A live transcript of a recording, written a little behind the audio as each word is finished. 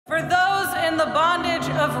the bondage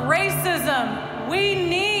of racism. We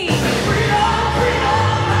need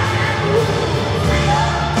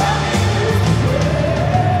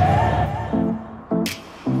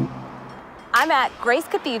I'm at Grace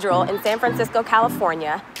Cathedral in San Francisco,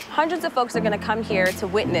 California. Hundreds of folks are gonna come here to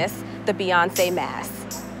witness the Beyoncé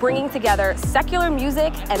Mass, bringing together secular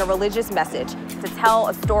music and a religious message to tell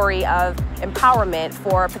a story of empowerment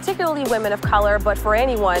for particularly women of color, but for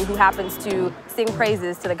anyone who happens to sing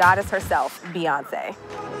praises to the goddess herself, Beyoncé.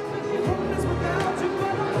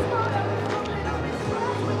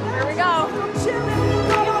 Here we go.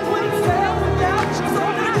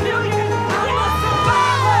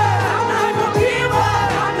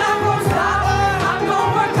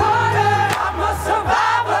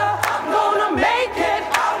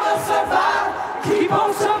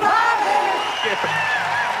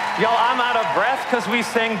 Y'all, I'm out of breath because we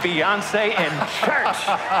sang Beyoncé in church.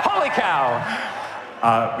 Holy cow.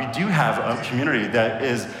 We do have a community that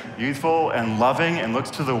is youthful and loving and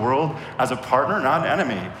looks to the world as a partner, not an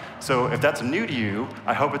enemy. So if that's new to you,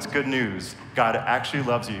 I hope it's good news. God actually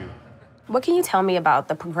loves you. What can you tell me about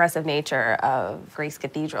the progressive nature of Grace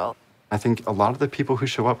Cathedral? I think a lot of the people who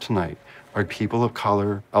show up tonight are people of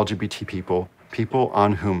color, LGBT people, people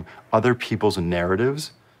on whom other people's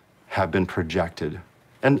narratives have been projected.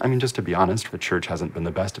 And I mean, just to be honest, the church hasn't been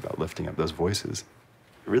the best about lifting up those voices.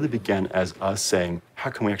 It really began as us saying,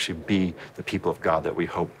 how can we actually be the people of God that we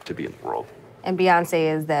hope to be in the world? And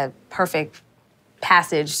Beyoncé is the perfect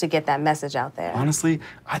passage to get that message out there. Honestly,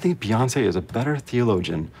 I think Beyoncé is a better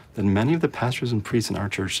theologian than many of the pastors and priests in our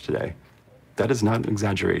church today. That is not an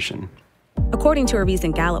exaggeration. According to a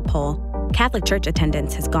recent Gallup poll, Catholic church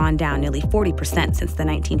attendance has gone down nearly 40% since the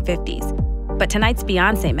 1950s. But tonight's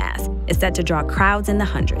Beyoncé Mass is set to draw crowds in the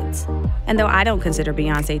hundreds. And though I don't consider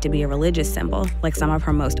Beyoncé to be a religious symbol, like some of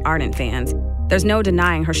her most ardent fans, there's no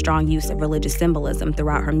denying her strong use of religious symbolism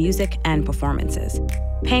throughout her music and performances,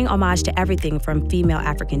 paying homage to everything from female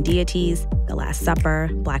African deities, the Last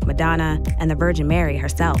Supper, Black Madonna, and the Virgin Mary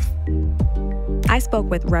herself. I spoke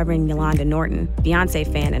with Reverend Yolanda Norton, Beyoncé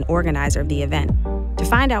fan and organizer of the event, to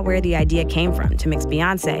find out where the idea came from to mix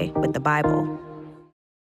Beyoncé with the Bible.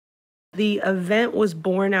 The event was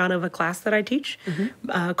born out of a class that I teach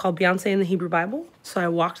called Beyoncé in the Hebrew Bible. So I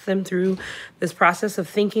walked them through this process of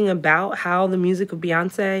thinking about how the music of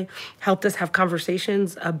Beyoncé helped us have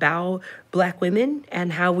conversations about Black women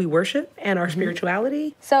and how we worship and our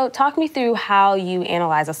spirituality. So talk me through how you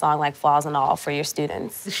analyze a song like Flaws and All for your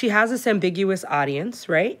students. She has this ambiguous audience,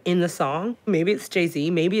 right, in the song. Maybe it's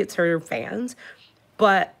Jay-Z, maybe it's her fans.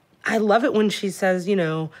 But I love it when she says, you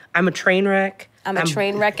know, I'm a train wreck. I'm a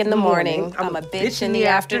train wreck in the morning. I'm a bitch in the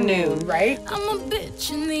afternoon. Right? I'm a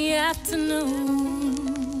bitch in the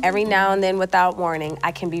afternoon. Every now and then, without warning,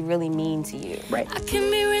 I can be really mean to you. Right. I can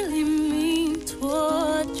be really mean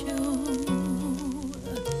toward you.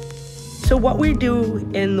 So what we do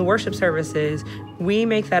in the worship service is we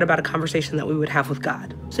make that about a conversation that we would have with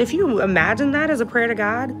God. So if you imagine that as a prayer to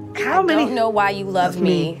God, how many... I don't know why you love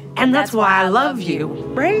me. And that's why I love you,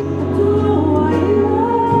 right?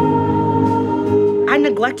 I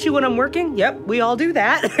neglect you when I'm working. Yep, we all do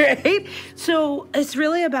that, right? So it's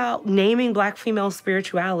really about naming Black female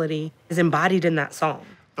spirituality is embodied in that song.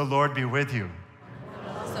 The Lord be with you.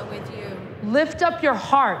 Also with you. Lift up your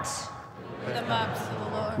hearts. Lift them up to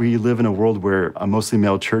the Lord. We live in a world where a mostly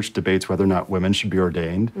male church debates whether or not women should be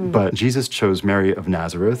ordained, but Jesus chose Mary of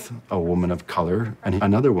Nazareth, a woman of color, and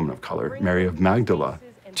another woman of color, Mary of Magdala,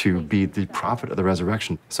 to be the prophet of the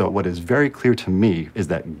resurrection. So what is very clear to me is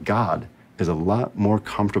that God is a lot more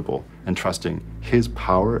comfortable in trusting his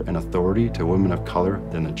power and authority to women of color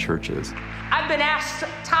than the church is. I've been asked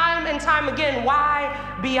time and time again, why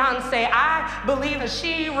Beyoncé? I believe that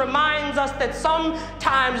she reminds us that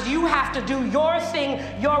sometimes you have to do your thing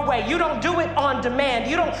your way. You don't do it on demand.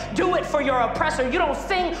 You don't do it for your oppressor. You don't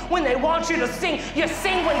sing when they want you to sing. You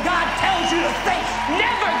sing when God tells you to sing.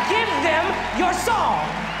 Never give them your song.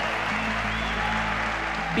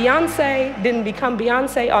 Beyoncé didn't become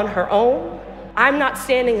Beyoncé on her own. I'm not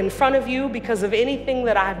standing in front of you because of anything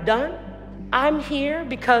that I've done. I'm here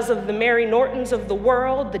because of the Mary Nortons of the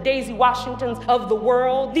world, the Daisy Washingtons of the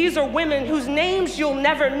world. These are women whose names you'll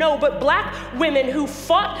never know, but Black women who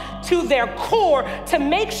fought to their core to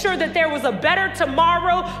make sure that there was a better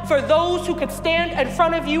tomorrow for those who could stand in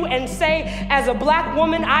front of you and say, as a Black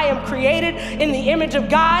woman, I am created in the image of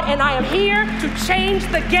God, and I am here to change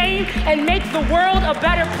the game and make the world a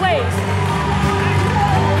better place.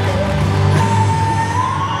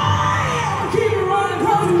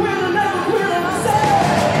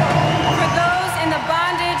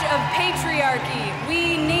 Patriarchy.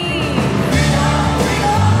 We need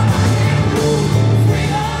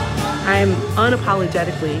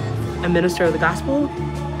unapologetically a minister of the gospel.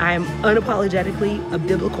 I am unapologetically a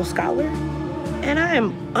biblical scholar. And I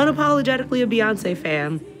am unapologetically a Beyoncé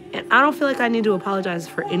fan. And I don't feel like I need to apologize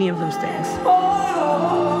for any of those things.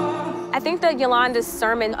 I think that Yolanda's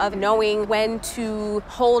sermon of knowing when to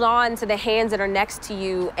hold on to the hands that are next to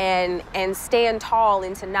you and stand tall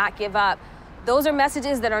and to not give up, those are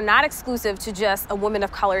messages that are not exclusive to just a woman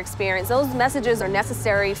of color experience. Those messages are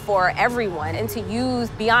necessary for everyone, and to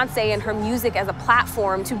use Beyoncé and her music as a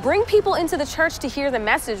platform to bring people into the church to hear the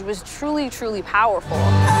message was truly, truly powerful. Hey,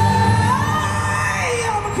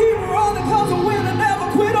 I'm a keeper on the cause of